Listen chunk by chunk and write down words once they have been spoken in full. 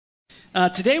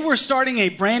Today we're starting a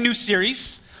brand new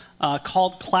series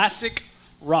called Classic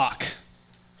Rock.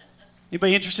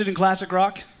 Anybody interested in classic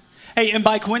rock? Hey, and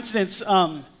by coincidence,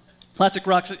 classic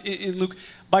rock's in Luke.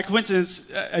 By coincidence,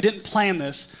 I didn't plan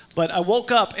this, but I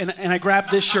woke up and I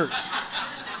grabbed this shirt.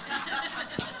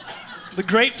 The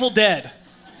Grateful Dead.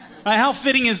 Right, how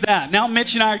fitting is that? Now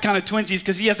Mitch and I are kind of twinsies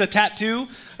because he has a tattoo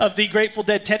of the Grateful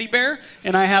Dead teddy bear,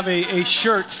 and I have a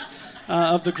shirt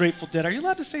of the Grateful Dead. Are you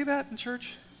allowed to say that in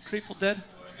church? Grateful Dead?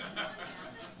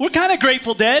 We're kind of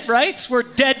Grateful Dead, right? We're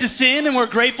dead to sin, and we're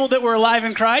grateful that we're alive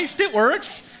in Christ. It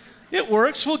works. It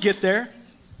works. We'll get there.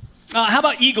 How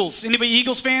about Eagles? Anybody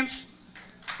Eagles fans?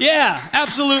 Yeah,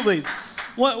 absolutely.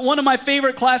 One of my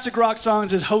favorite classic rock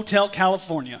songs is Hotel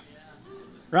California.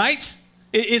 Right?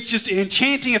 It's just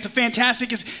enchanting. It's a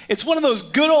fantastic. It's one of those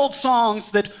good old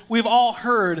songs that we've all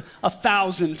heard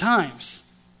 1,000 times.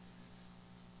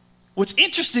 What's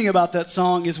interesting about that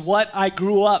song is what I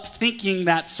grew up thinking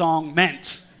that song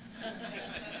meant.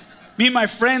 Me and my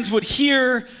friends would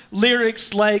hear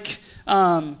lyrics like,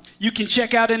 you can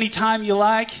check out anytime you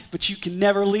like, but you can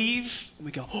never leave. And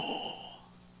we go, oh,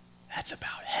 that's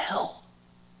about hell.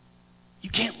 You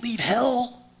can't leave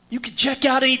hell. You can check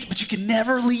out anytime, but you can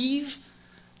never leave.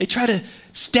 They try to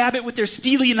stab it with their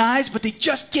steely eyes, but they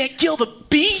just can't kill the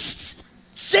beast,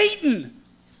 Satan.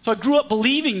 So I grew up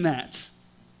believing that.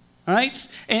 All right?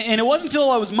 And it wasn't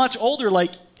until I was much older,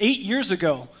 like 8 years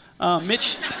ago,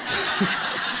 Mitch...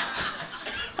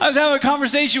 I was having a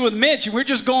conversation with Mitch, and we were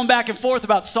just going back and forth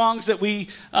about songs that we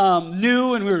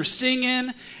knew and we were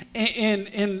singing.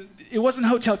 And it wasn't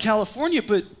Hotel California,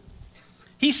 but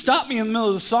he stopped me in the middle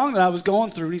of the song that I was going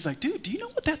through, and he's like, dude, do you know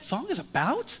what that song is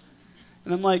about?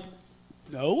 And I'm like,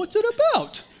 no, what's it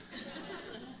about?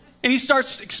 And he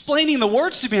starts explaining the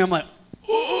words to me. I'm like,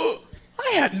 oh,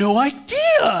 I had no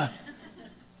idea.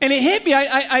 And it hit me.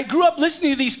 I grew up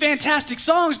listening to these fantastic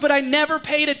songs, but I never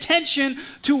paid attention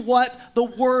to what the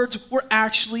words were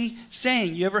actually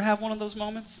saying. You ever have one of those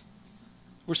moments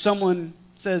where someone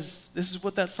says, this is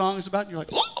what that song is about? And you're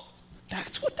like, oh,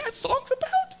 that's what that song's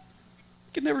about?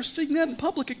 I can never sing that in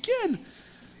public again.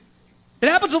 It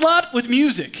happens a lot with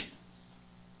music,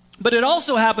 but it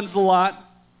also happens a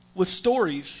lot with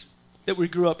stories that we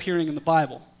grew up hearing in the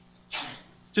Bible.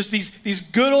 Just these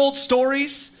good old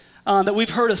stories that we've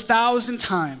heard 1,000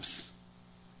 times,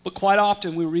 but quite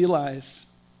often we realize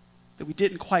that we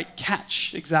didn't quite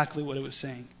catch exactly what it was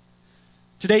saying.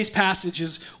 Today's passage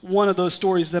is one of those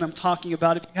stories that I'm talking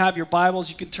about. If you have your Bibles,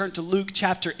 you can turn to Luke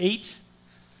chapter 8,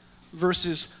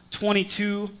 verses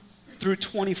 22 through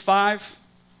 25.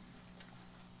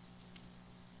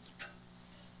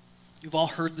 You've all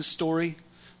heard the story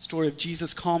of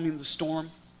Jesus calming the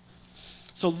storm.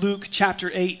 So Luke chapter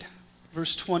 8,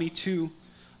 verse 22.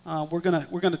 We're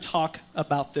gonna talk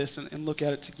about this and look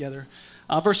at it together.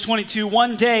 Verse 22,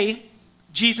 one day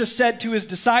Jesus said to his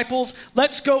disciples,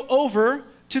 let's go over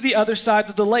to the other side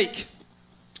of the lake.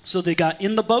 So they got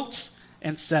in the boats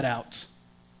and set out.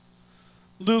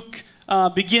 Luke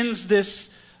begins this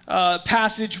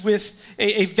passage with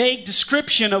a vague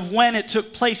description of when it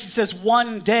took place. He says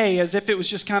one day, as if it was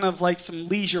just kind of like some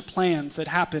leisure plans that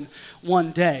happened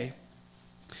one day.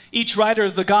 Each writer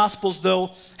of the Gospels,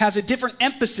 though, has a different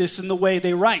emphasis in the way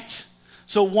they write.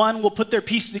 So one will put their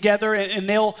piece together and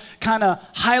they'll kind of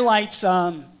highlight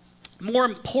more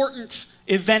important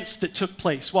events that took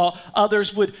place, while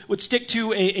others would stick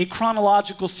to a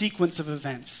chronological sequence of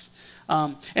events.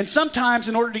 And sometimes,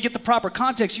 in order to get the proper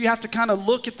context, you have to kind of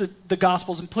look at the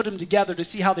Gospels and put them together to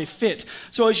see how they fit.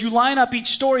 So as you line up each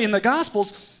story in the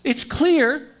Gospels, it's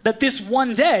clear that this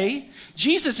one day,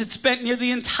 Jesus had spent near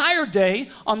the entire day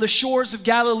on the shores of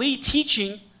Galilee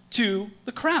teaching to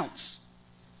the crowds.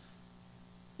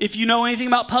 If you know anything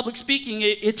about public speaking,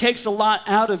 it takes a lot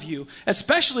out of you,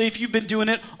 especially if you've been doing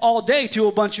it all day to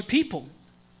a bunch of people.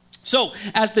 So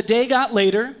as the day got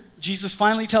later, Jesus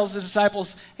finally tells his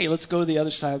disciples, hey, let's go to the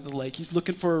other side of the lake. He's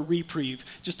looking for a reprieve,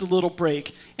 just a little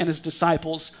break, and his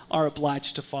disciples are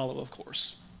obliged to follow, of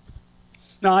course.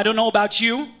 Now, I don't know about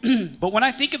you, but when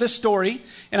I think of this story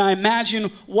and I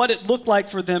imagine what it looked like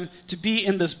for them to be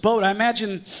in this boat, I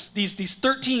imagine these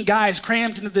 13 guys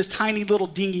crammed into this tiny little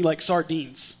dinghy like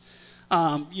sardines.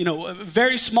 A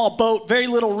very small boat, very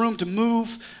little room to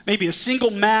move, maybe a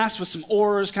single mast with some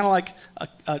oars, kind of like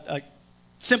a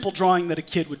simple drawing that a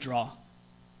kid would draw.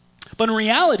 But in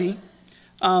reality,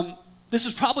 this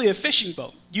is probably a fishing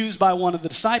boat used by one of the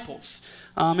disciples.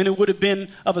 And it would have been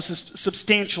of a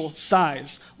substantial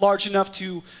size, large enough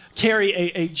to carry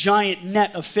a giant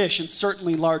net of fish, and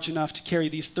certainly large enough to carry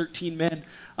these 13 men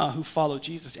who followed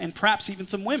Jesus, and perhaps even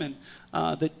some women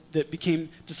that became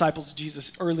disciples of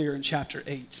Jesus earlier in chapter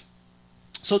 8.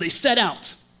 So they set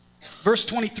out. Verse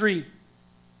 23.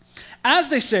 As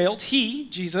they sailed, he,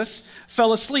 Jesus,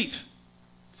 fell asleep.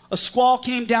 A squall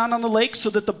came down on the lake so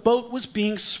that the boat was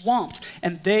being swamped,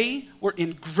 and they were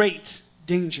in great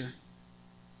danger.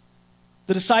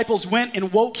 The disciples went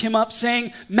and woke him up,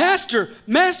 saying, Master,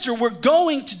 Master, we're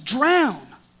going to drown.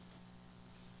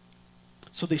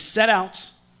 So they set out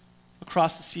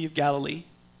across the Sea of Galilee,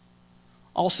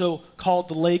 also called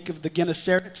the Lake of the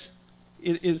Gennesaret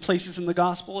in places in the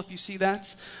Gospel, if you see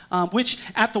that, which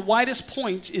at the widest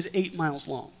point is 8 miles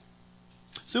long.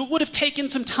 So it would have taken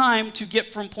some time to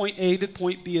get from point A to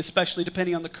point B, especially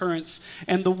depending on the currents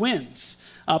and the winds.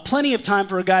 Plenty of time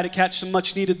for a guy to catch some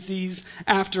much-needed Z's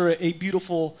after a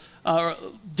beautiful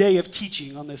day of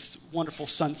teaching on this wonderful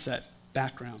sunset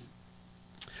background.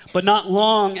 But not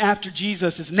long after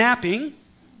Jesus is napping,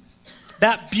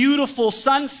 that beautiful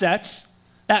sunset,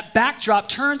 that backdrop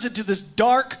turns into this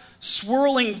dark,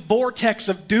 swirling vortex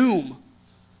of doom,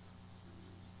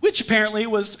 which apparently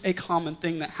was a common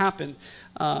thing that happened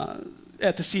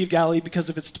at the Sea of Galilee because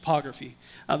of its topography.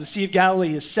 The Sea of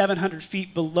Galilee is 700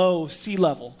 feet below sea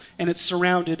level, and it's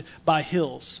surrounded by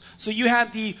hills. So you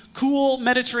had the cool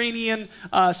Mediterranean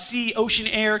sea, ocean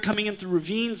air coming in through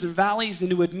ravines and valleys,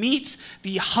 and it would meet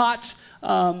the hot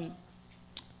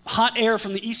air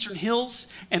from the eastern hills,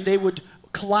 and they would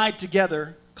collide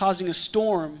together, causing a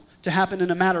storm to happen in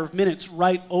a matter of minutes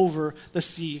right over the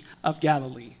Sea of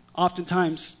Galilee.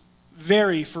 Oftentimes,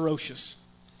 very ferocious.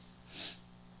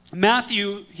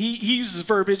 Matthew, he uses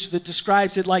verbiage that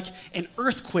describes it like an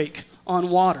earthquake on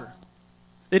water,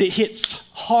 that it hits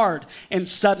hard and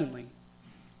suddenly.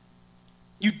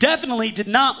 You definitely did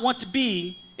not want to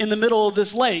be in the middle of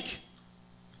this lake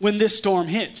when this storm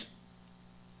hit.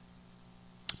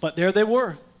 But there they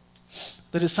were,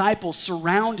 the disciples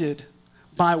surrounded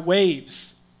by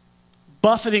waves,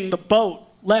 buffeting the boat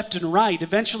left and right,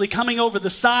 eventually coming over the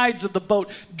sides of the boat,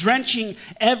 drenching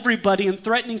everybody and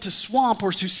threatening to swamp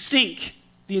or to sink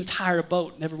the entire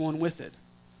boat and everyone with it.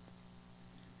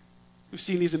 We've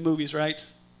seen these in movies, right?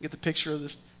 You get the picture of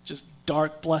this just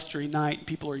dark, blustery night, and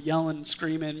people are yelling and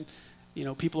screaming. You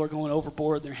know, people are going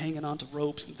overboard, they're hanging onto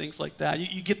ropes and things like that.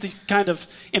 You get the kind of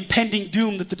impending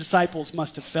doom that the disciples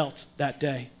must have felt that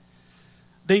day.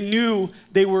 They knew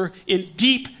they were in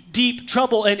deep, deep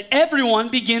trouble, and everyone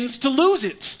begins to lose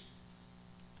it.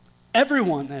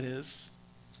 Everyone, that is,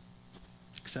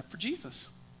 except for Jesus.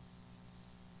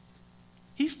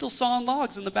 He's still sawing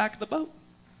logs in the back of the boat.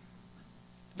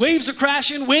 Waves are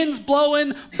crashing, winds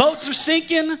blowing, boats are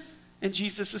sinking, and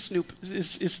Jesus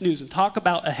is snoozing. Talk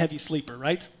about a heavy sleeper,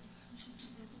 right?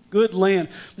 Good land.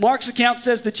 Mark's account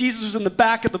says that Jesus was in the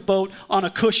back of the boat on a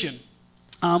cushion.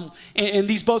 And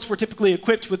these boats were typically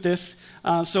equipped with this,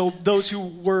 so those who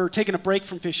were taking a break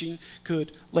from fishing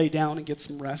could lay down and get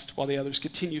some rest while the others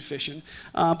continued fishing.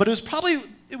 But it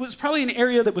was probably an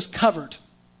area that was covered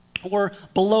or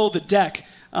below the deck,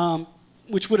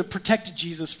 which would have protected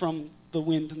Jesus from the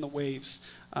wind and the waves.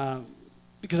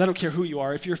 Because I don't care who you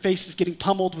are. If your face is getting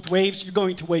pummeled with waves, you're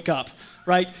going to wake up,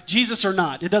 right? Jesus or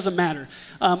not, it doesn't matter.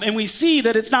 And we see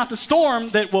that it's not the storm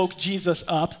that woke Jesus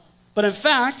up, but in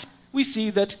fact, we see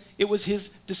that it was his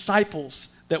disciples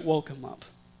that woke him up.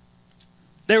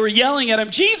 They were yelling at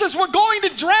him, Jesus, we're going to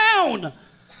drown!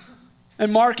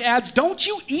 And Mark adds, don't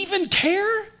you even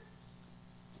care?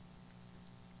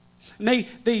 And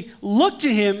they look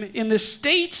to him in this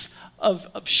state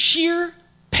of sheer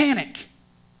panic.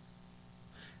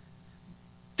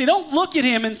 They don't look at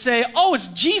him and say, oh, it's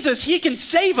Jesus, he can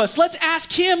save us. Let's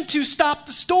ask him to stop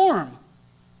the storm.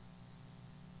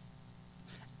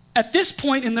 At this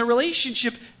point in their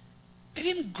relationship, they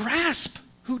didn't grasp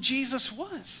who Jesus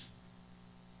was.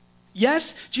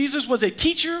 Yes, Jesus was a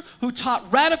teacher who taught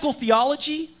radical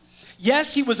theology.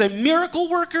 Yes, he was a miracle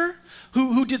worker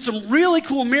who did some really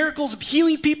cool miracles of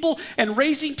healing people and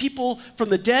raising people from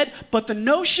the dead. But the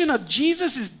notion of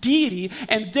Jesus' deity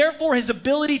and therefore his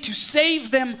ability to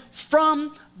save them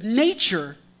from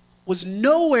nature was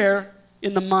nowhere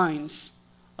in the minds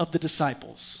of the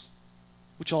disciples,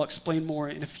 which I'll explain more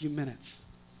in a few minutes.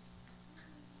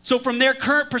 So from their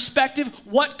current perspective,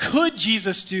 what could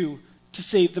Jesus do to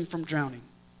save them from drowning?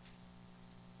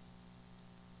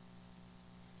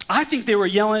 I think they were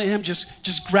yelling at him, just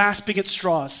grasping at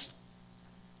straws,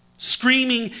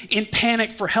 screaming in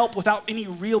panic for help without any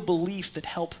real belief that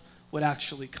help would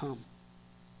actually come.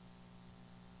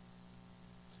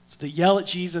 So they yell at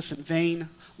Jesus in vain,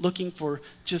 looking for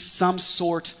just some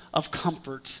sort of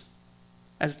comfort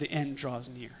as the end draws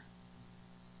near.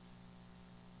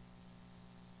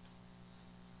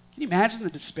 Can you imagine the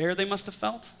despair they must have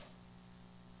felt?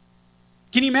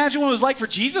 Can you imagine what it was like for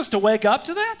Jesus to wake up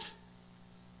to that?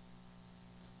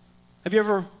 Have you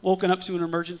ever woken up to an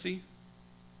emergency?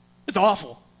 It's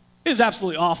awful. It is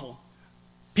absolutely awful.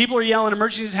 People are yelling,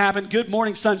 emergencies happen, good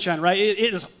morning sunshine, right?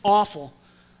 It is awful.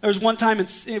 There was one time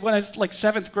when I was like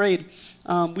 7th grade,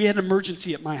 we had an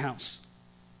emergency at my house.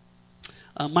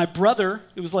 My brother,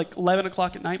 it was like 11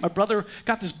 o'clock at night, my brother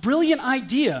got this brilliant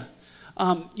idea.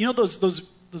 You know those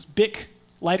Bic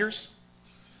lighters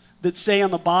that say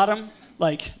on the bottom,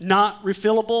 like, not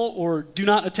refillable or do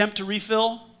not attempt to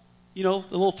refill? You know,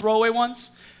 the little throwaway ones?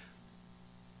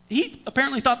 He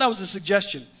apparently thought that was a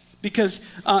suggestion because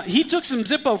he took some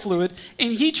Zippo fluid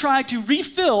and he tried to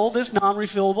refill this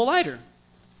non-refillable lighter.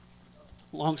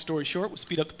 Long story short, we'll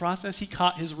speed up the process, he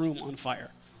caught his room on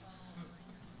fire.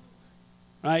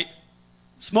 Right?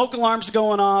 Smoke alarms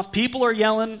going off, people are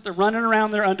yelling, they're running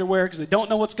around their underwear because they don't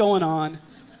know what's going on.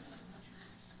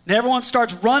 And everyone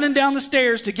starts running down the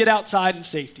stairs to get outside in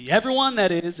safety. Everyone,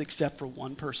 that is, except for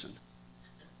one person.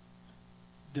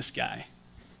 This guy.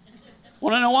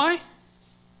 Want to know why?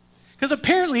 Because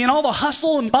apparently in all the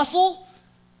hustle and bustle,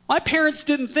 my parents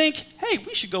didn't think, hey,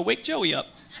 we should go wake Joey up.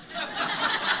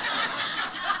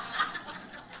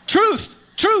 Truth.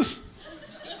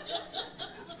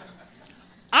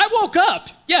 I woke up.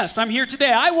 Yes, I'm here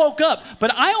today. I woke up,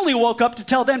 but I only woke up to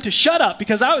tell them to shut up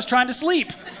because I was trying to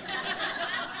sleep.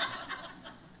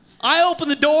 I open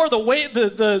the door,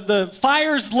 the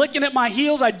fire's licking at my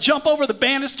heels. I jump over the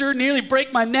banister, nearly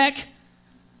break my neck.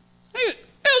 It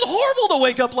was horrible to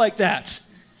wake up like that.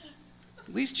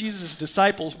 At least Jesus'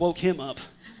 disciples woke him up.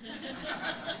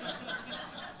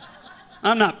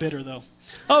 I'm not bitter, though.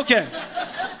 Okay.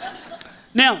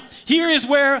 Now, here is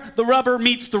where the rubber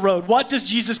meets the road. What does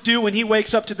Jesus do when he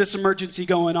wakes up to this emergency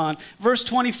going on? Verse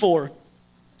 24.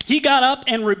 He got up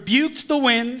and rebuked the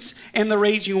winds and the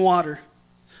raging water.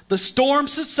 The storm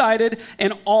subsided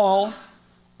and all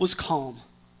was calm.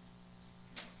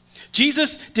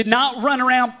 Jesus did not run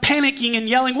around panicking and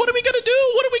yelling, what are we going to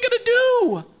do? What are we going to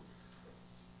do?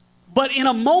 But in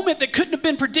a moment that couldn't have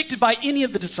been predicted by any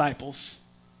of the disciples,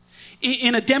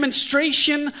 in a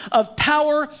demonstration of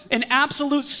power and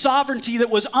absolute sovereignty that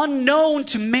was unknown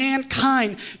to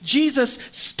mankind, Jesus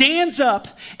stands up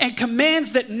and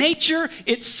commands that nature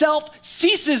itself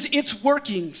ceases its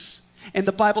workings. And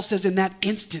the Bible says in that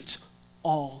instant,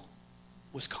 all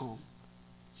was calm.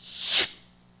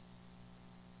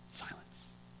 Silence.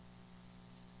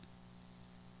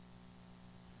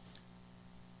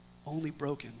 Only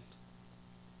broken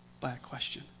by a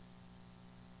question.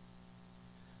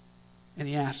 And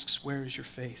he asks, where is your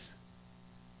faith?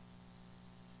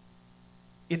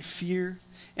 In fear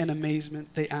and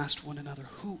amazement, they asked one another,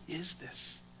 who is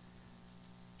this?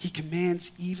 He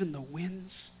commands even the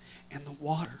winds and the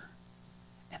water,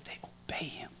 and they obey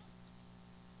him.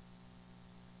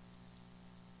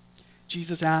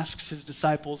 Jesus asks his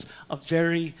disciples a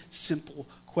very simple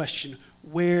question.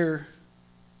 Where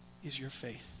is your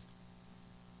faith?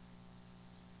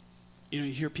 You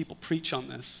hear people preach on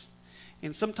this.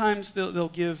 And sometimes they'll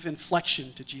give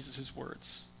inflection to Jesus'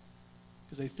 words.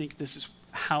 Because they think this is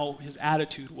how his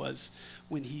attitude was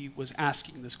when he was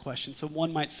asking this question. So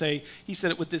one might say, he said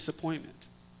it with disappointment.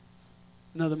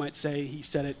 Another might say he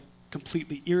said it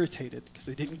completely irritated because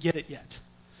they didn't get it yet.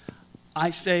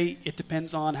 I say it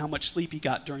depends on how much sleep he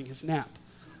got during his nap.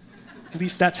 At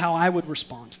least that's how I would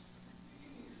respond.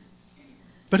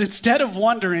 But instead of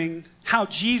wondering how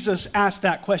Jesus asked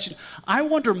that question, I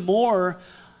wonder more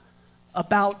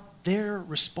about their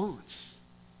response.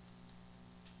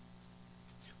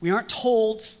 We aren't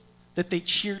told that they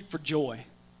cheered for joy.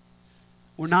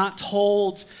 We're not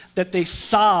told that they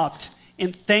sobbed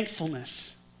in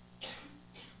thankfulness.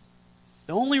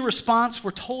 The only response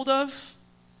we're told of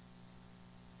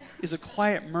is a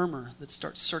quiet murmur that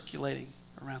starts circulating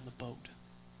around the boat.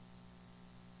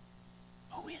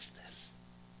 Who is this?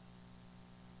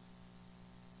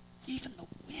 Even the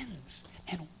winds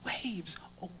and waves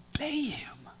obey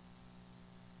him.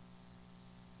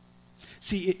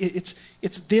 See,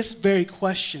 it's this very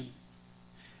question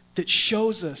that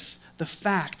shows us the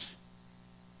fact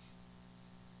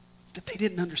that they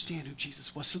didn't understand who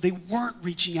Jesus was. So they weren't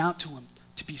reaching out to him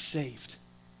to be saved.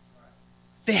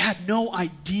 They had no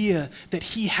idea that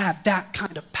he had that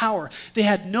kind of power. They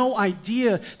had no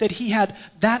idea that he had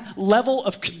that level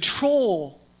of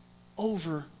control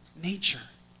over nature.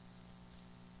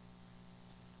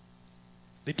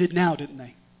 They did now, didn't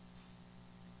they?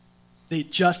 They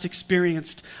just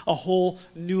experienced a whole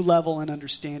new level in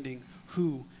understanding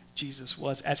who Jesus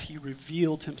was as he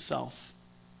revealed himself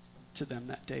to them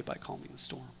that day by calming the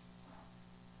storm.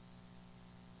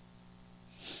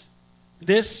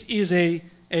 This is a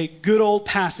good old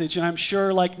passage, and I'm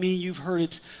sure, like me, you've heard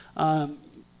it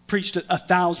preached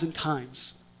 1,000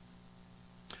 times.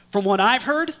 From what I've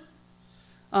heard,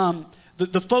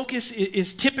 the focus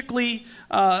is typically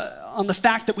on the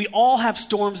fact that we all have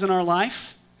storms in our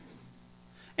life.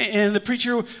 And the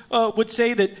preacher would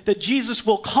say that Jesus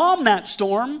will calm that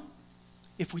storm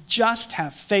if we just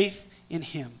have faith in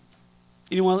him.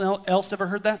 Anyone else ever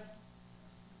heard that?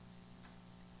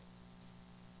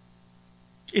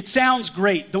 It sounds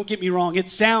great. Don't get me wrong. It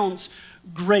sounds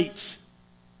great.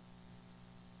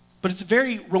 But it's a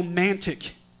very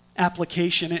romantic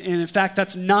application. And in fact,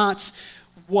 that's not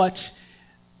what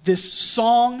this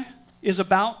song is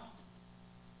about.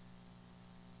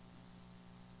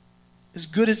 As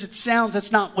good as it sounds,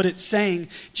 that's not what it's saying.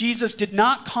 Jesus did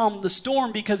not calm the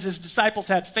storm because his disciples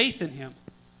had faith in him.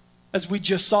 As we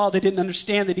just saw, they didn't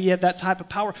understand that he had that type of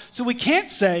power. So we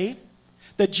can't say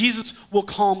that Jesus will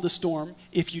calm the storm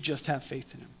if you just have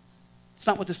faith in him. It's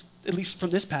not what this, at least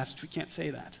from this passage, we can't say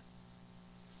that.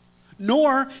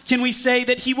 Nor can we say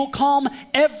that he will calm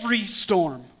every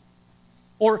storm.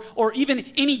 Or even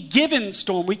any given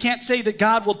storm. We can't say that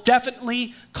God will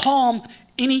definitely calm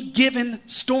any given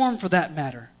storm for that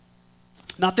matter.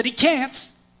 Not that he can't.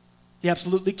 He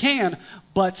absolutely can.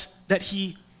 But that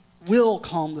he will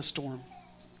calm the storm.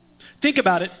 Think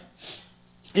about it.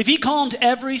 If he calmed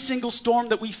every single storm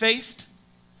that we faced,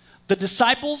 the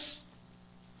disciples,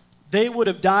 they would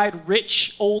have died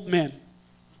rich old men.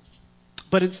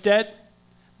 But instead,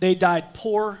 they died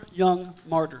poor young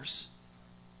martyrs.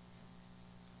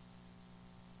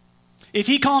 If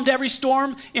he calmed every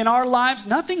storm in our lives,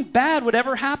 nothing bad would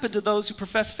ever happen to those who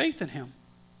profess faith in him.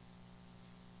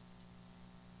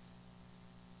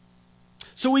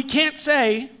 So we can't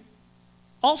say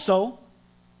also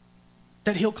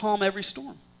that he'll calm every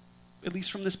storm, at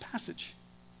least from this passage.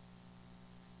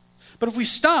 But if we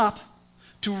stop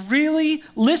to really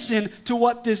listen to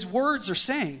what these words are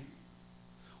saying,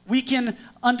 we can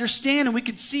understand and we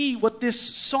can see what this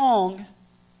song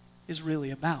is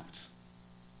really about.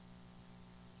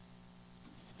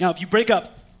 Now, if you break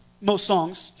up most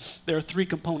songs, there are 3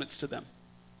 components to them.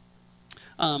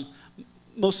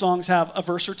 Most songs have a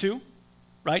verse or two,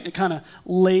 right? And it kind of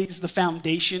lays the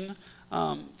foundation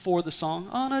for the song.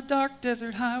 On a dark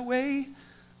desert highway,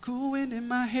 cool wind in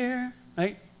my hair,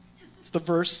 right? It's the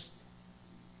verse,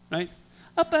 right?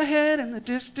 Up ahead in the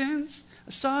distance,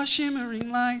 I saw a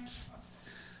shimmering light.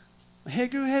 My head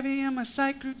grew heavy and my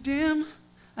sight grew dim.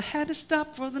 I had to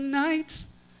stop for the night.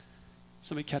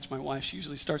 Somebody catch my wife. She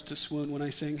usually starts to swoon when I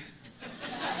sing.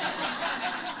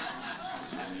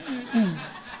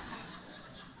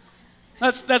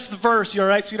 That's the verse. You all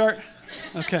right, sweetheart?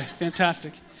 Okay,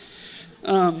 fantastic.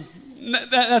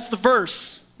 That's the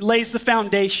verse. It lays the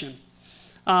foundation.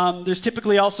 There's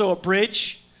typically also a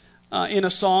bridge in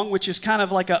a song, which is kind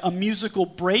of like a musical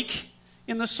break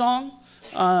in the song.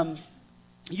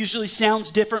 Usually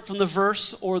sounds different from the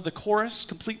verse or the chorus,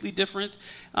 completely different.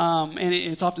 And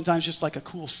it's oftentimes just like a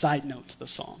cool side note to the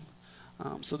song.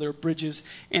 So there are bridges.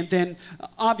 And then,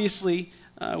 obviously,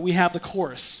 we have the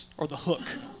chorus or the hook,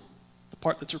 the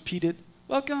part that's repeated.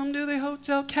 Welcome to the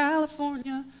Hotel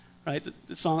California. Right?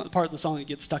 The part of the song that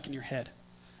gets stuck in your head.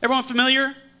 Everyone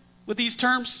familiar with these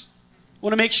terms? I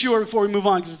want to make sure before we move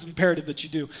on because it's imperative that you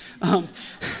do.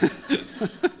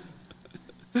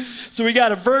 So we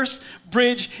got a verse,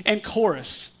 bridge, and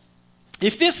chorus.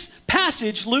 If this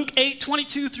passage, Luke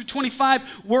 8:22 through 25,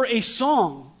 were a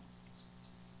song,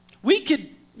 we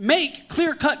could make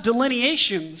clear-cut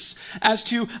delineations as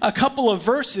to a couple of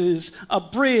verses, a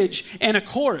bridge, and a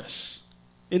chorus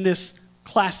in this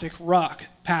classic rock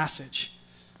passage.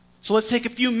 So let's take a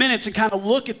few minutes and kind of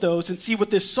look at those and see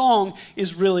what this song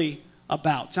is really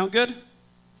about. Sound good?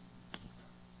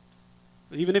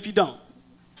 Even if you don't,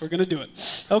 we're going to do it.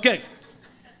 Okay.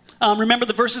 Remember,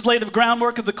 the verses lay the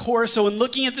groundwork of the chorus. So in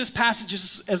looking at this passage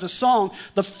as a song,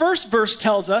 the first verse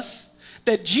tells us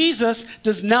that Jesus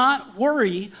does not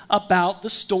worry about the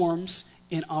storms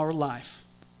in our life.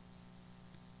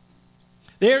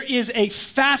 There is a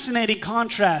fascinating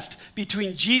contrast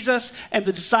between Jesus and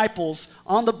the disciples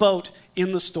on the boat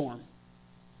in the storm.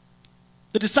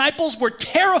 The disciples were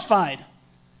terrified.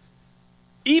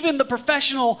 Even the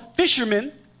professional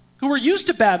fishermen who were used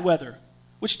to bad weather,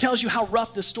 which tells you how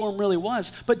rough this storm really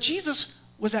was. But Jesus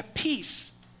was at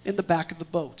peace in the back of the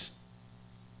boat.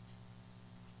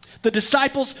 The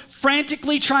disciples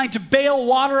frantically trying to bail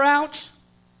water out,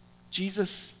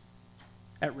 Jesus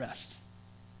at rest.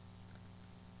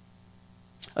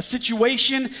 A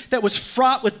situation that was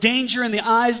fraught with danger in the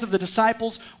eyes of the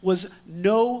disciples was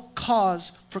no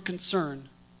cause for concern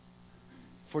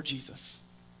for Jesus.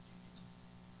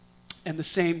 And the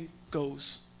same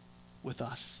goes with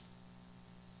us.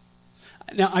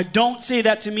 Now, I don't say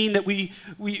that to mean that we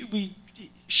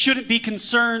shouldn't be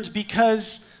concerned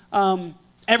because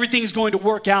everything's going to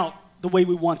work out the way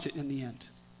we want it in the end.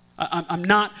 I'm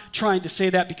not trying to say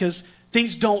that because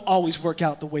things don't always work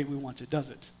out the way we want it, does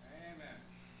it?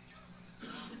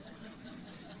 Amen.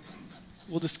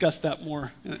 We'll discuss that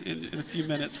more in a few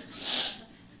minutes.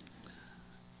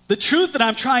 The truth that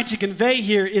I'm trying to convey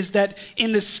here is that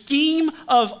in the scheme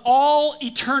of all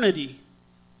eternity,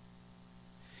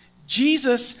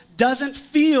 Jesus doesn't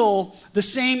feel the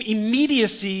same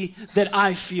immediacy that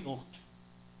I feel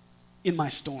in my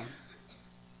storm.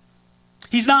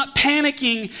 He's not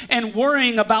panicking and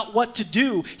worrying about what to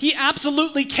do. He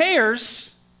absolutely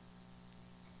cares,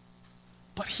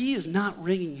 but he is not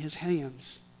wringing his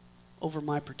hands over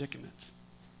my predicament,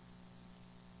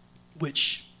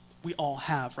 which we all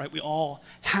have, right? We all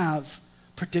have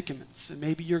predicaments, and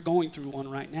maybe you're going through one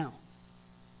right now.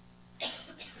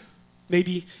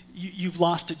 Maybe you've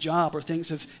lost a job or things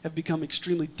have become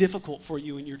extremely difficult for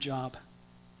you in your job.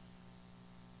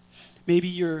 Maybe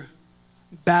you're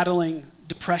battling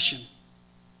depression.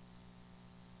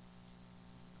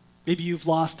 Maybe you've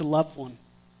lost a loved one.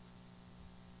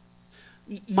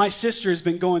 My sister has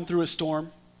been going through a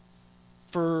storm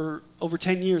for over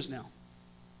 10 years now.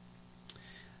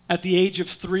 At the age of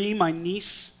 3, my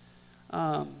niece,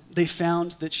 they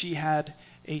found that she had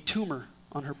a tumor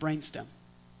on her brainstem.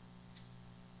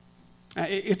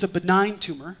 It's a benign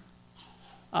tumor,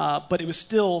 but it was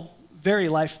still very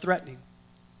life-threatening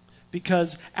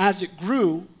because as it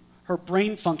grew, her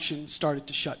brain function started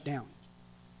to shut down.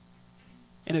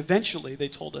 And eventually, they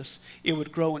told us, it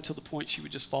would grow until the point she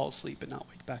would just fall asleep and not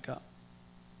wake back up.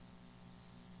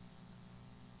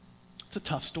 It's a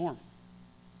tough storm.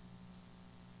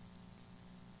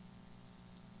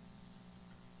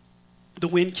 The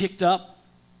wind kicked up.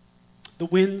 The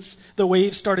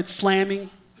waves started slamming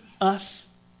us.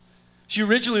 She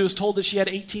originally was told that she had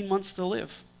 18 months to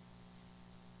live.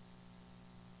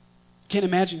 Can't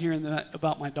imagine hearing that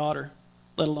about my daughter,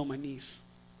 let alone my niece.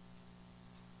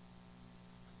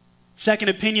 Second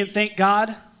opinion, thank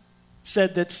God,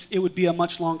 said that it would be a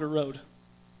much longer road.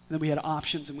 And that we had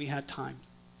options and we had time.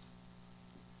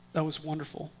 That was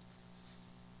wonderful.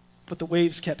 But the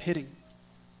waves kept hitting.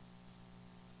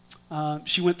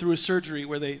 She went through a surgery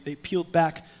where they peeled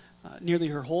back nearly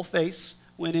her whole face,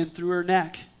 went in through her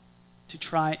neck to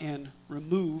try and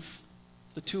remove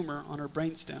the tumor on her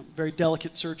brainstem. Very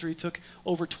delicate surgery, took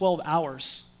over 12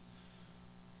 hours.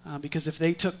 Because if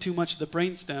they took too much of the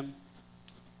brainstem,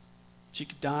 she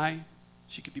could die,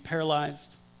 she could be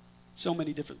paralyzed, so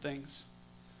many different things.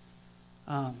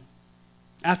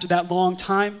 After that long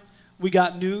time, we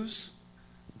got news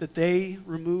that they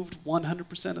removed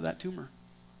 100% of that tumor.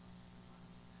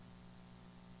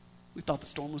 We thought the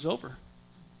storm was over.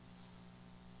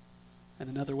 And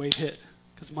another wave hit,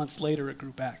 because months later it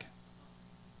grew back.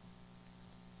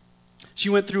 She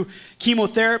went through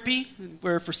chemotherapy,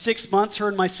 where for 6 months her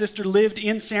and my sister lived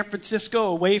in San Francisco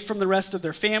away from the rest of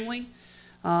their family,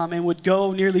 and would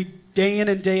go nearly day in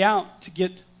and day out to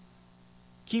get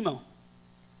chemo.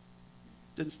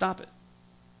 Didn't stop it.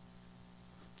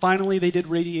 Finally, they did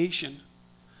radiation.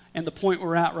 And the point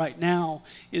we're at right now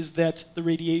is that the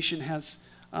radiation has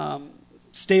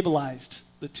stabilized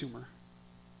the tumor.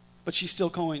 But she's still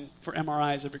going for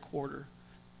MRIs every quarter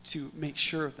to make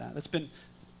sure of that. That's been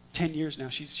 10 years now.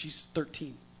 She's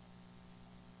 13.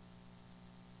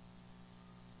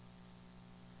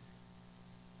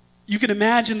 You can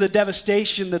imagine the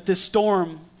devastation that this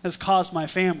storm has caused my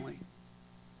family.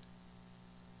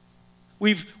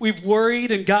 We've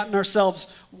worried and gotten ourselves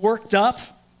worked up,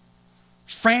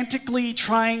 frantically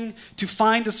trying to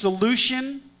find a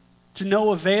solution to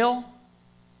no avail.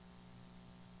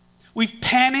 We've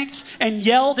panicked and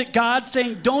yelled at God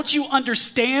saying, "Don't you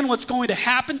understand what's going to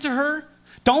happen to her?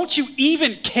 Don't you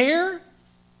even care?"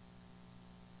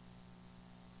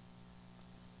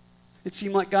 It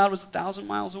seemed like God was 1,000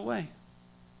 miles away.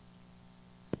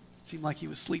 It seemed like he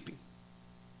was sleeping.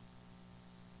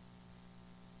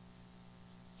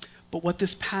 But what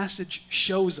this passage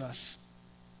shows us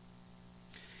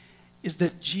is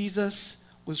that Jesus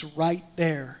was right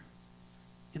there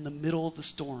in the middle of the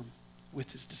storm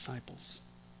with his disciples.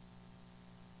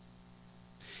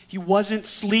 He wasn't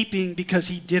sleeping because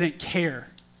he didn't care.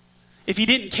 If he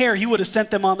didn't care, he would have sent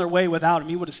them on their way without him.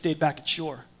 He would have stayed back at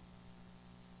shore.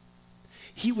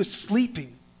 He was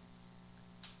sleeping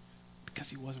because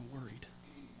he wasn't worried.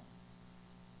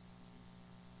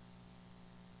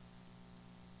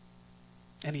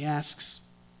 And he asks,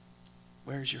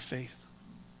 "Where's your faith?"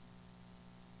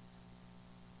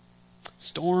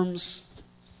 Storms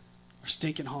are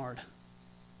stinking hard.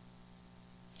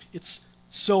 It's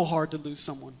So hard to lose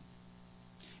someone.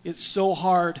 It's so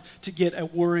hard to get a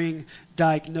worrying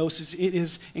diagnosis. It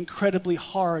is incredibly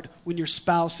hard when your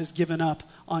spouse has given up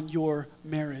on your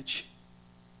marriage.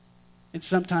 And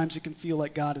sometimes it can feel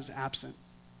like God is absent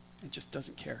and just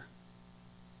doesn't care.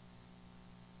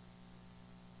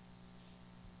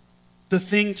 The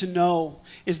thing to know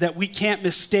is that we can't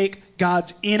mistake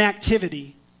God's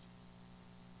inactivity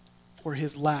for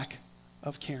his lack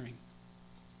of caring.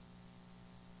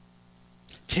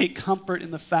 Take comfort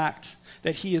in the fact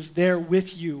that he is there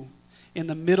with you in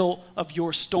the middle of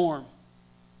your storm,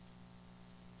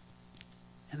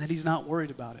 and that he's not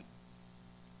worried about it.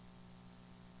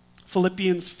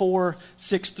 Philippians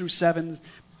 4:6-7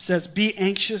 says, "Be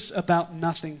anxious about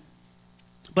nothing,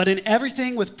 but in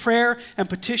everything with prayer and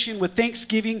petition, with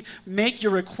thanksgiving, make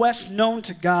your requests known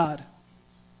to God.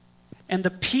 And the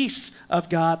peace of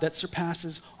God that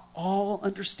surpasses all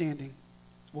understanding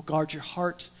will guard your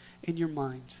heart and your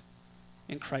mind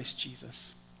in Christ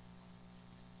Jesus."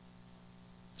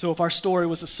 So if our story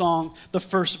was a song, the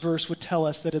first verse would tell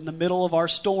us that in the middle of our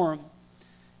storm,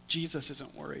 Jesus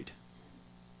isn't worried.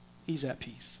 He's at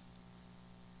peace.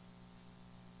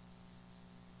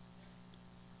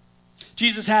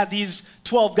 Jesus had these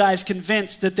 12 guys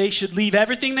convinced that they should leave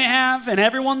everything they have and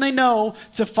everyone they know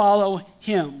to follow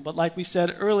him. But like we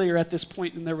said earlier, at this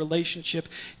point in their relationship,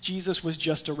 Jesus was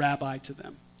just a rabbi to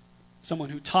them. Someone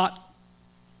who taught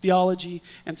theology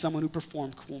and someone who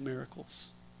performed cool miracles.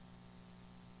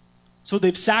 So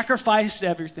they've sacrificed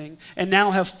everything and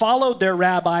now have followed their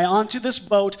rabbi onto this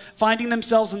boat, finding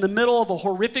themselves in the middle of a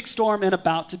horrific storm and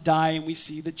about to die. And we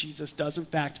see that Jesus does, in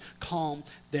fact, calm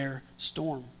their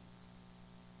storm.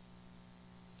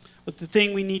 But the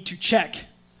thing we need to check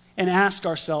and ask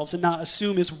ourselves and not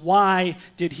assume is, why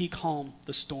did he calm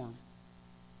the storm?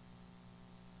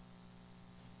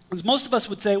 Because most of us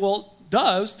would say, well, it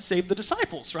was to save the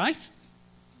disciples, right?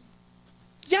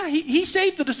 Yeah, he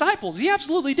saved the disciples. He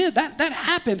absolutely did. That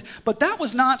happened. But that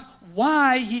was not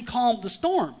why he calmed the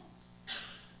storm.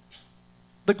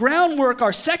 The groundwork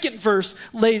our second verse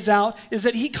lays out is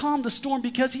that he calmed the storm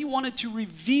because he wanted to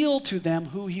reveal to them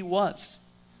who he was.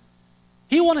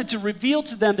 He wanted to reveal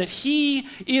to them that he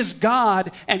is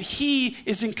God and he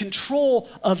is in control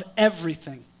of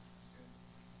everything.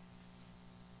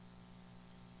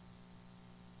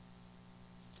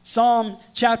 Psalm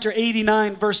chapter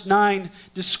 89, verse 9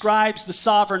 describes the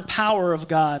sovereign power of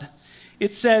God.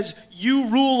 It says, "You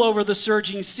rule over the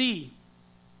surging sea.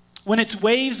 When its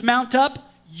waves mount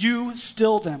up, you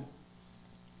still them."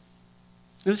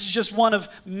 This is just one of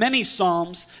many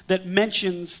psalms that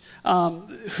mentions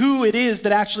who it is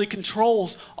that actually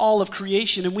controls all of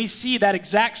creation. And we see that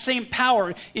exact same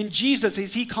power in Jesus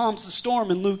as he calms the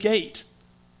storm in Luke 8.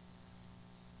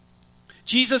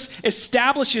 Jesus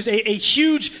establishes a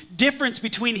huge difference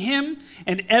between him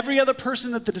and every other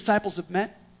person that the disciples have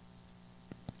met,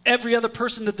 every other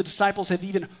person that the disciples have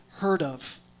even heard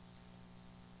of.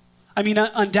 I mean,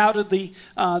 undoubtedly,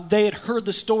 they had heard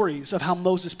the stories of how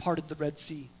Moses parted the Red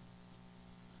Sea.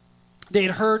 They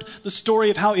had heard the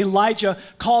story of how Elijah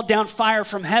called down fire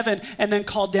from heaven and then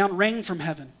called down rain from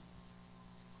heaven.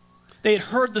 They had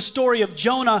heard the story of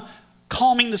Jonah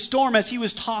calming the storm as he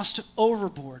was tossed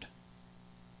overboard.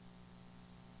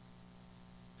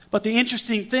 But the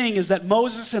interesting thing is that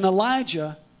Moses and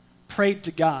Elijah prayed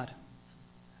to God.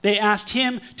 They asked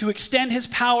him to extend his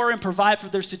power and provide for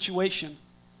their situation.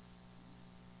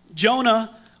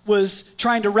 Jonah was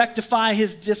trying to rectify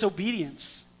his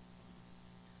disobedience.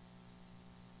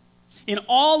 In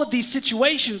all of these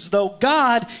situations, though,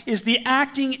 God is the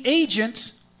acting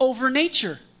agent over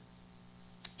nature.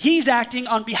 He's acting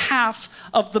on behalf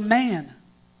of the man.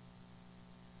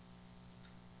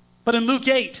 But in Luke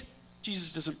 8,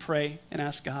 Jesus doesn't pray and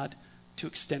ask God to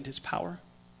extend his power.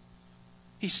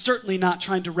 He's certainly not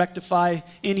trying to rectify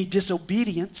any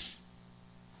disobedience.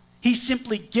 He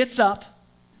simply gets up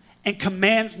and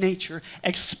commands nature,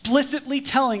 explicitly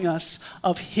telling us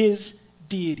of his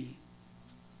deity.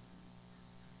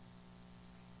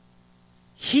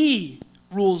 He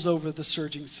rules over the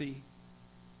surging sea.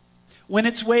 When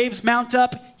its waves mount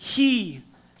up, he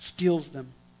steals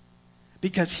them,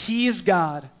 because he is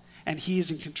God and he is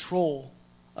in control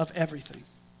of everything.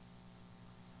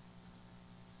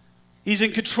 He's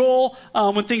in control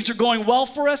when things are going well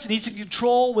for us, and he's in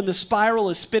control when the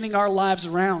spiral is spinning our lives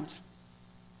around.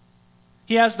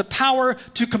 He has the power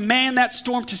to command that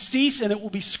storm to cease, and it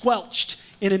will be squelched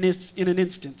in an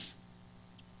instant.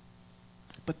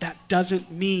 But that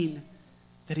doesn't mean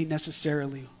that he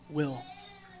necessarily will.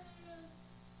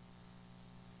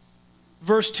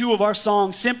 Verse 2 of our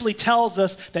song simply tells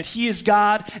us that he is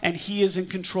God and he is in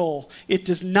control. It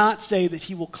does not say that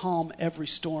he will calm every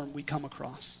storm we come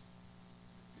across.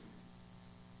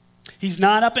 He's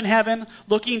not up in heaven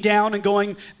looking down and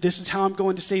going, this is how I'm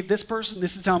going to save this person,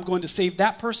 this is how I'm going to save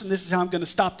that person, this is how I'm going to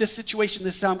stop this situation,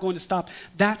 this is how I'm going to stop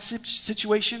that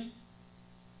situation.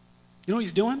 You know what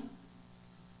he's doing?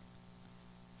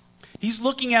 He's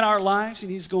looking at our lives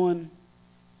and he's going,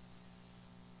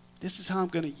 this is how I'm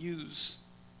going to use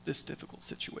this difficult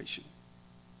situation.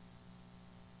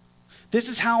 This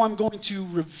is how I'm going to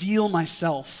reveal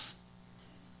myself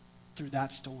through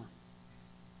that storm.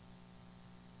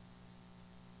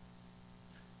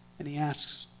 And he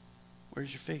asks,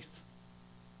 where's your faith?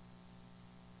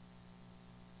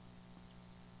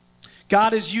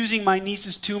 God is using my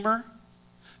niece's tumor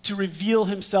to reveal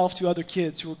himself to other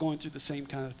kids who are going through the same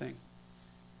kind of thing.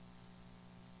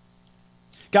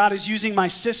 God is using my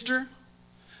sister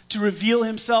to reveal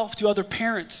himself to other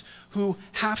parents who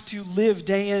have to live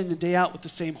day in and day out with the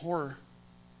same horror.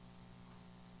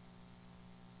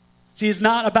 See, it's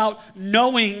not about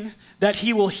knowing that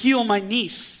he will heal my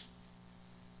niece.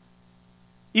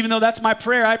 Even though that's my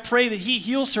prayer, I pray that he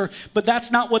heals her, but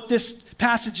that's not what this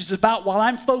passage is about. While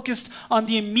I'm focused on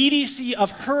the immediacy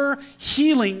of her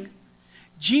healing,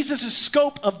 Jesus'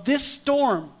 scope of this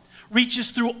storm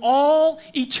reaches through all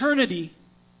eternity,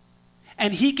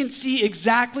 and he can see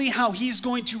exactly how he's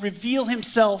going to reveal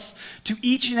himself to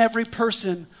each and every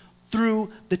person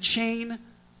through the chain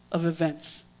of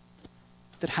events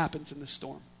that happens in the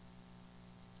storm.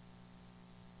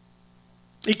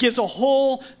 It gives a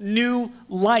whole new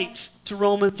light to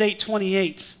Romans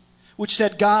 8:28, which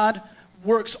said God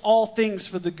works all things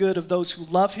for the good of those who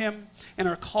love him and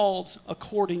are called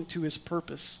according to his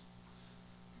purpose.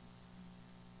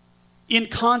 In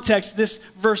context, this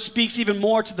verse speaks even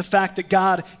more to the fact that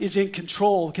God is in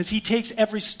control, because he takes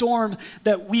every storm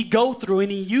that we go through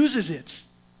and he uses it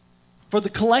for the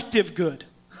collective good.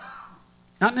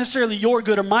 Not necessarily your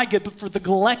good or my good, but for the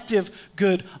collective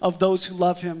good of those who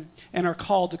love him and are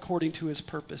called according to his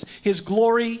purpose. His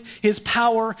glory, his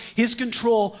power, his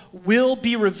control will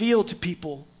be revealed to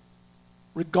people,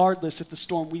 regardless if the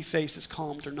storm we face is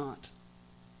calmed or not.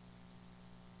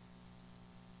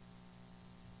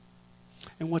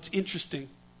 And what's interesting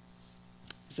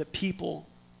is that people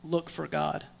look for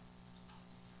God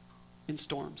in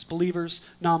storms. Believers,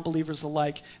 non-believers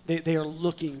alike, they are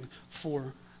looking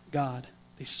for God.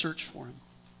 They search for him.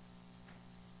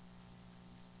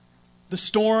 The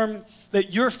storm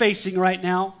that you're facing right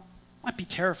now might be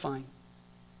terrifying.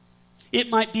 It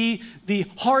might be the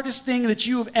hardest thing that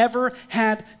you have ever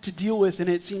had to deal with, and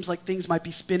it seems like things might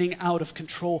be spinning out of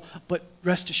control, but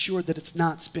rest assured that it's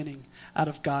not spinning out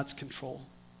of God's control.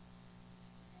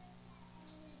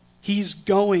 He's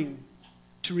going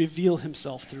to reveal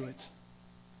himself through it.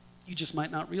 You just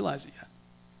might not realize it yet.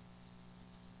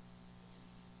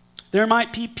 There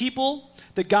might be people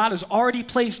that God has already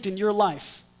placed in your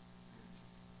life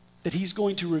that he's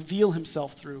going to reveal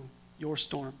himself through your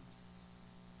storm.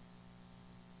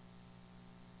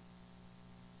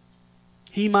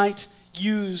 He might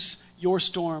use your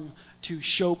storm to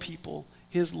show people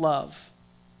his love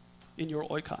in your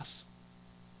oikos.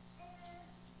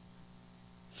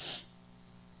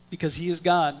 Because he is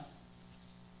God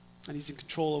and he's in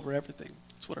control over everything.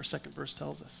 That's what our second verse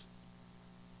tells us.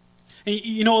 And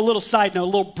you know, a little side note, a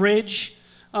little bridge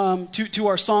to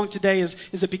our song today is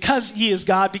that because he is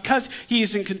God, because he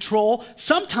is in control,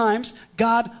 sometimes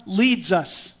God leads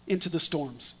us into the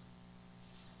storms.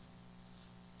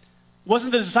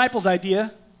 Wasn't the disciples'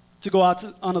 idea to go out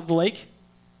onto the lake?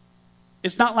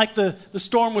 It's not like the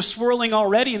storm was swirling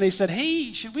already and they said,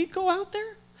 hey, should we go out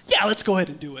there? Yeah, let's go ahead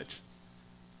and do it.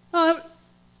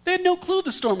 They had no clue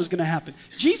the storm was going to happen.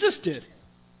 Jesus did.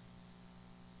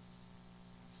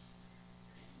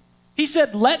 He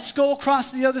said, let's go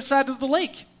across the other side of the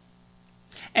lake.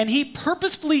 And he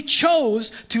purposefully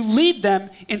chose to lead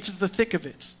them into the thick of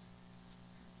it.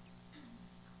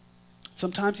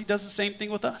 Sometimes he does the same thing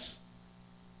with us.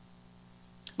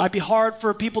 Might be hard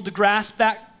for people to grasp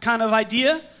that kind of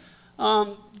idea.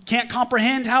 Can't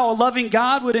comprehend how a loving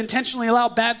God would intentionally allow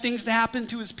bad things to happen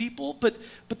to his people. But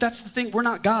that's the thing, we're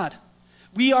not God.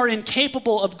 We are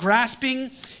incapable of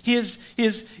grasping his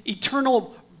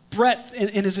eternal breadth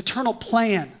and his eternal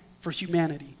plan for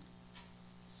humanity.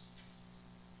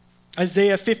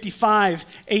 Isaiah 55,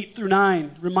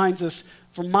 8-9 reminds us,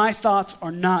 for my thoughts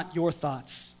are not your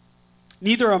thoughts.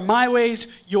 Neither are my ways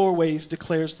your ways,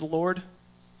 declares the Lord.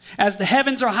 As the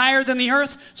heavens are higher than the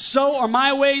earth, so are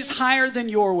my ways higher than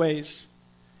your ways,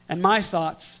 and my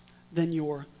thoughts than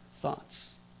your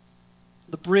thoughts.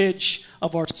 The bridge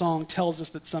of our song tells us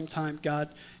that sometimes God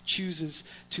chooses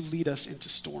to lead us into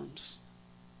storms.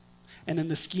 And in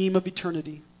the scheme of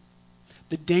eternity,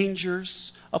 the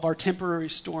dangers of our temporary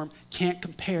storm can't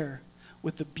compare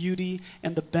with the beauty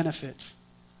and the benefit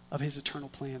of his eternal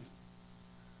plan.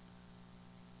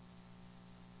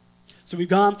 So we've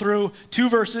gone through 2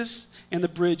 verses and the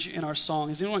bridge in our song.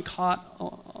 Has anyone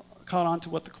caught on to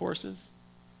what the chorus is?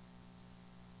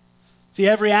 See,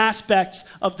 every aspect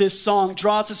of this song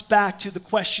draws us back to the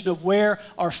question of where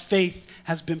our faith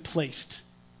has been placed.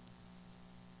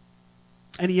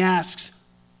 And he asks,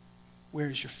 where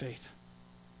is your faith?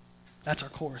 That's our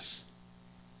chorus.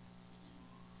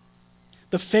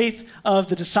 The faith of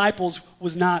the disciples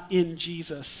was not in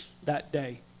Jesus that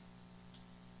day.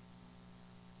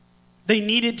 They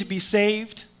needed to be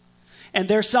saved, and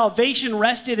their salvation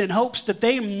rested in hopes that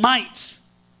they might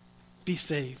be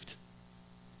saved.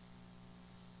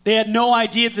 They had no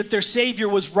idea that their Savior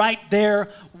was right there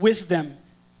with them,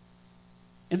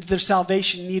 and that their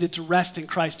salvation needed to rest in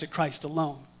Christ and Christ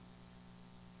alone.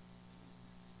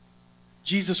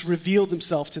 Jesus revealed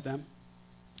himself to them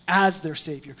as their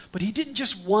Savior. But he didn't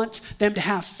just want them to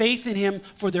have faith in him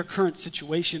for their current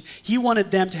situation. He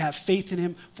wanted them to have faith in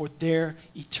him for their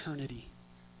eternity.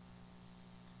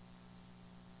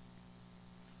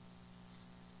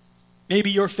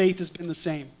 Maybe your faith has been the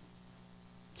same.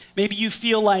 Maybe you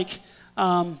feel like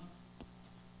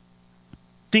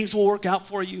things will work out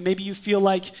for you. Maybe you feel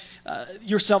like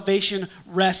your salvation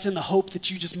rests in the hope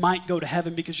that you just might go to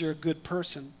heaven because you're a good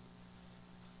person.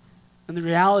 And the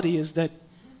reality is that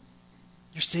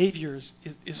your Savior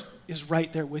is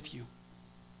right there with you.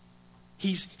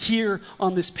 He's here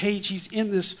on this page. He's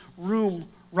in this room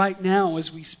right now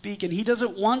as we speak. And he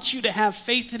doesn't want you to have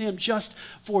faith in him just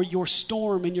for your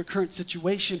storm and your current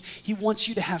situation. He wants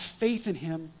you to have faith in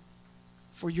him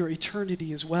for your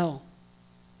eternity as well.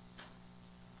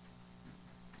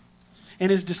 And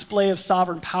his display of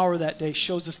sovereign power that day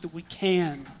shows us that we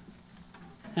can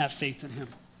have faith in him.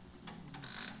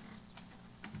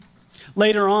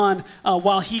 Later on,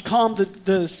 while he calmed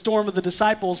the storm of the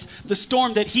disciples, the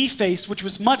storm that he faced, which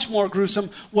was much more gruesome,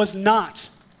 was not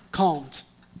calmed.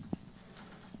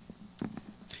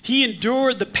 He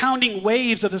endured the pounding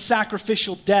waves of the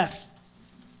sacrificial death.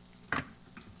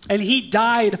 And he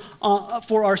died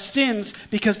for our sins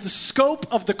because the scope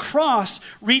of the cross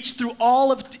reached through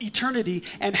all of eternity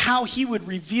and how he would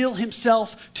reveal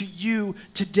himself to you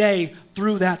today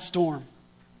through that storm.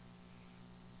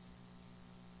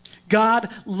 God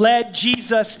led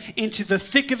Jesus into the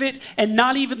thick of it, and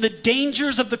not even the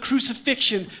dangers of the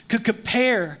crucifixion could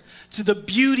compare to the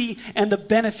beauty and the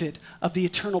benefit of the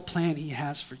eternal plan he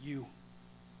has for you.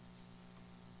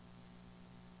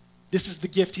 This is the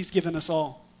gift he's given us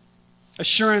all.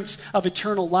 Assurance of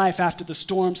eternal life after the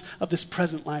storms of this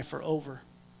present life are over.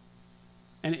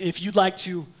 And if you'd like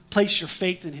to place your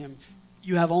faith in him,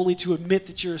 you have only to admit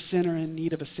that you're a sinner in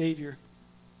need of a Savior.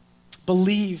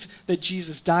 Believe that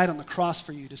Jesus died on the cross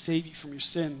for you to save you from your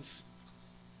sins.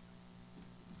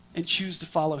 And choose to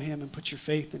follow him and put your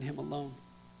faith in him alone.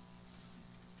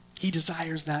 He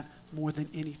desires that more than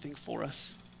anything for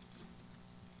us.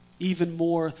 Even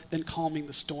more than calming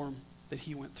the storm that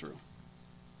he went through.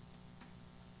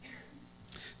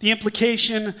 The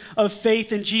implication of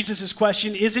faith in Jesus'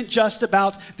 question isn't just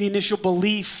about the initial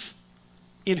belief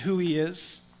in who he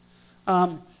is.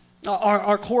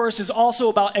 Our chorus is also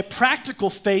about a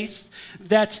practical faith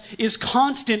that is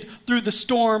constant through the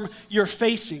storm you're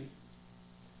facing.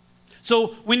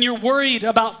 So when you're worried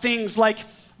about things like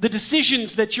the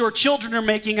decisions that your children are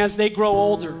making as they grow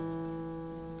older,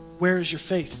 where is your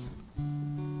faith?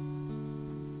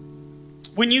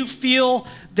 When you feel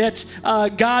that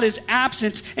God is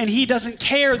absent and he doesn't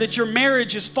care that your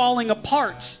marriage is falling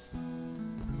apart,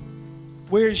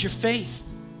 where is your faith?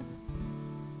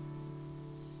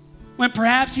 When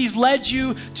perhaps he's led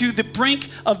you to the brink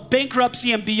of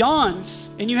bankruptcy and beyond,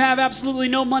 and you have absolutely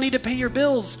no money to pay your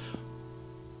bills,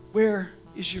 where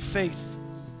is your faith?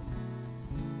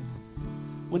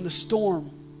 When the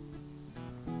storm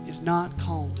is not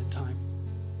calmed in time,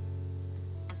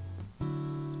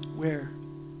 where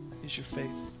is your faith?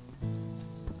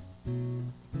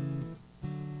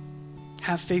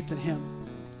 Have faith in him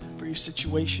for your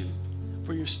situation,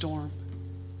 for your storm,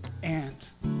 and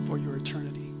for your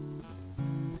eternity.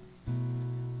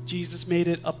 Jesus made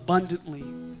it abundantly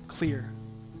clear.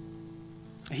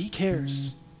 He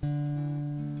cares,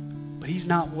 but he's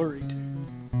not worried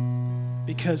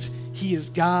because he is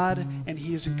God and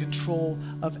he is in control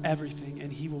of everything,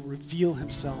 and he will reveal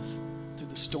himself through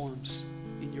the storms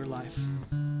in your life.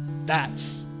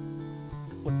 That's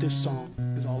what this song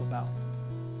is all about.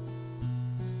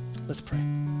 Let's pray.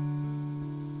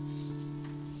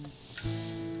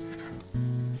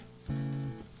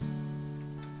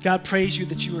 God, praise you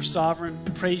that you are sovereign.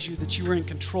 Praise you that you are in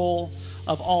control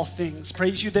of all things.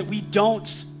 Praise you that we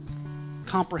don't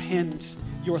comprehend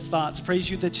your thoughts. Praise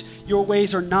you that your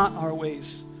ways are not our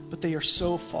ways, but they are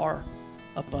so far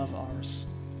above ours.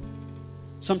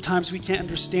 Sometimes we can't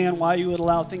understand why you would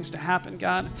allow things to happen,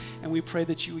 God, and we pray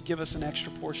that you would give us an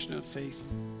extra portion of faith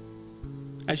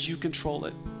as you control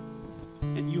it,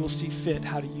 and you will see fit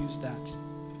how to use that.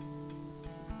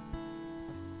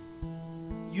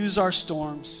 Use our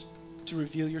storms to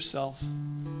reveal yourself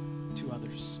to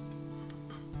others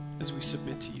as we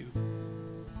submit to you.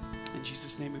 In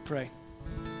Jesus' name we pray.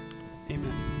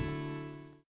 Amen.